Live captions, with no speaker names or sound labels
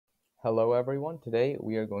Hello everyone, today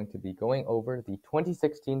we are going to be going over the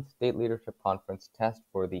 2016 State Leadership Conference test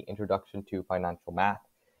for the Introduction to Financial Math.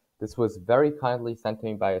 This was very kindly sent to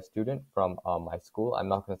me by a student from my school. I'm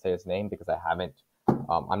not going to say his name because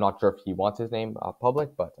I'm not sure if he wants his name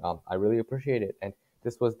public, but I really appreciate it. And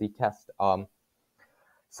this was the test. I'm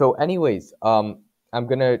going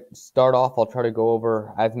to start off. I'll try to go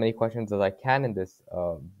over as many questions as I can in this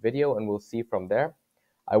video, and we'll see from there.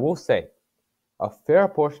 I will say, a fair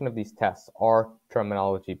portion of these tests are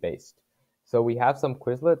terminology based. So we have some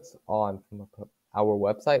Quizlets on our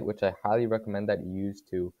website, which I highly recommend that you use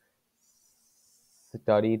to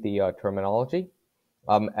study the terminology.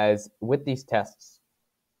 As with these tests,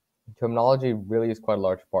 terminology really is quite a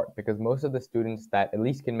large part because most of the students that at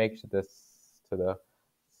least can make to the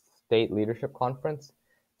State Leadership Conference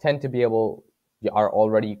tend to are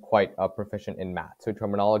already quite proficient in math. So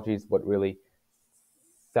terminology is what really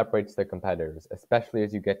separates the competitors, especially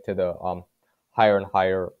as you get to the higher and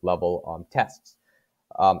higher level tests.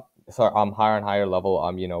 Higher and higher level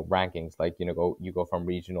rankings, like you go from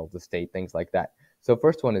regional to state, things like that. So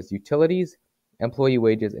first one is utilities, employee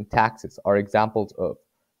wages, and taxes are examples of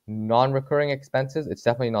non-recurring expenses. It's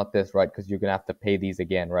definitely not this, right? Because you're gonna have to pay these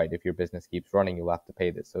again, right? If your business keeps running, you'll have to pay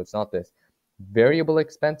this. So it's not this. Variable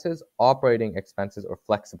expenses, operating expenses, or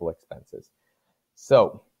flexible expenses.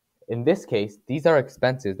 So in this case, these are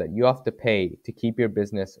expenses that you have to pay to keep your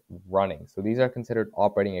business running. So these are considered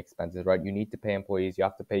operating expenses, right? You need to pay employees, you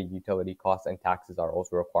have to pay utility costs, and taxes are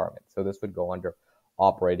also requirements. So this would go under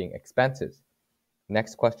operating expenses.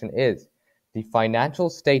 Next question is, the financial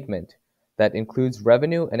statement that includes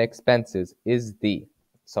revenue and expenses is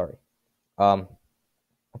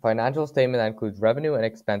financial statement that includes revenue and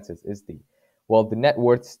expenses is the net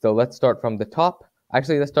worth. So let's start from the top.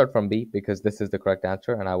 Actually, let's start from B because this is the correct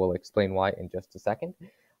answer, and I will explain why in just a second.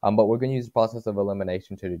 But we're going to use the process of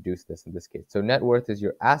elimination to deduce this in this case. So net worth is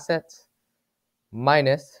your assets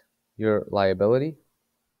minus your liabilities.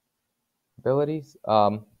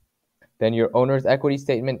 Then your owner's equity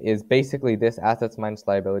statement is basically this, assets minus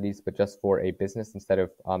liabilities, but just for a business instead of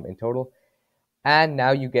in total. And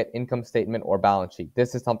now you get income statement or balance sheet.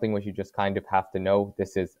 This is something which you just kind of have to know.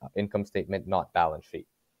 This is income statement, not balance sheet.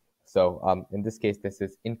 So in this case, this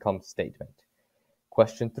is income statement.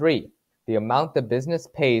 Question 3, the amount the business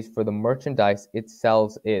pays for the merchandise it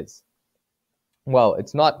sells is, well,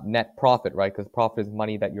 it's not net profit, right? Because profit is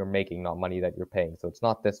money that you're making, not money that you're paying. So it's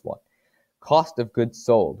not this one. Cost of goods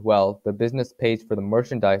sold, well, the business pays for the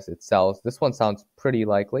merchandise it sells. This one sounds pretty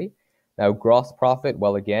likely. Now, gross profit,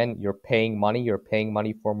 well, again, you're paying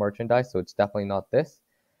money for merchandise, so it's definitely not this.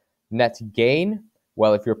 Net gain,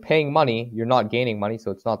 well, if you're paying money, you're not gaining money,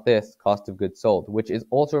 so it's not this, cost of goods sold, which is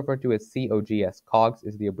also referred to as COGS. COGS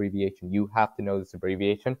is the abbreviation. You have to know this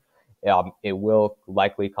abbreviation. It will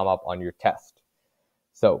likely come up on your test.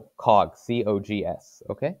 So COGS, COGS,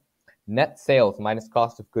 okay? Net sales minus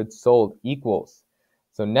cost of goods sold equals,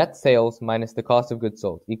 so net sales minus the cost of goods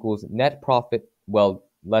sold equals net profit. Well,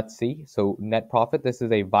 let's see. So net profit, this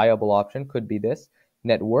is a viable option, could be this.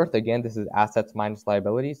 Net worth, again, this is assets minus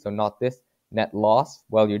liabilities, so not this. Net loss,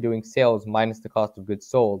 well, you're doing sales minus the cost of goods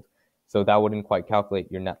sold, so that wouldn't quite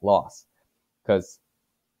calculate your net loss because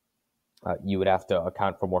you would have to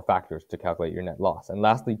account for more factors to calculate your net loss. And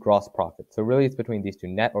lastly, gross profit. So really it's between these two,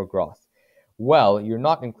 net or gross. Well, you're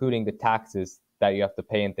not including the taxes that you have to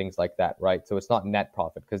pay and things like that, right? So it's not net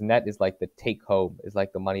profit because net is like the take home, is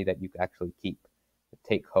like the money that you actually keep, the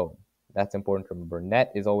take home. That's important to remember.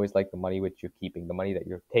 Net is always like the money which you're keeping, the money that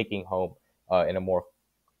you're taking home in a more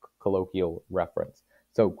colloquial reference.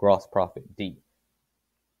 So gross profit, D.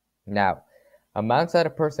 Now, amounts that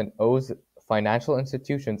a person owes financial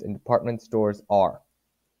institutions and department stores are,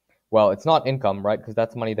 well, it's not income, right? Because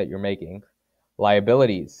that's money that you're making.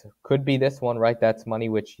 Liabilities could be this one, right? That's money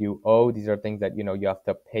which you owe. These are things that you have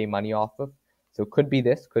to pay money off of. So could be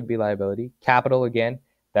this, could be liability. Capital, again,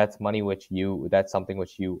 that's money that's something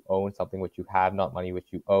which you own, something which you have, not money which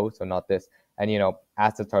you owe, so not this. And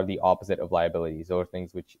assets are the opposite of liabilities, or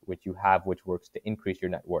things which you have, which works to increase your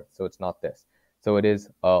net worth. So it's not this. So it is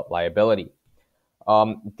a liability.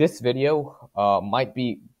 This video might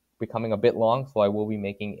be becoming a bit long, so I will be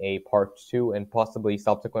making a part 2 and possibly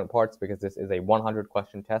subsequent parts because this is a 100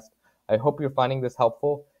 question test. I hope you're finding this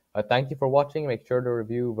helpful. Thank you for watching. Make sure to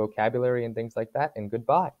review vocabulary and things like that, and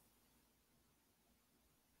goodbye.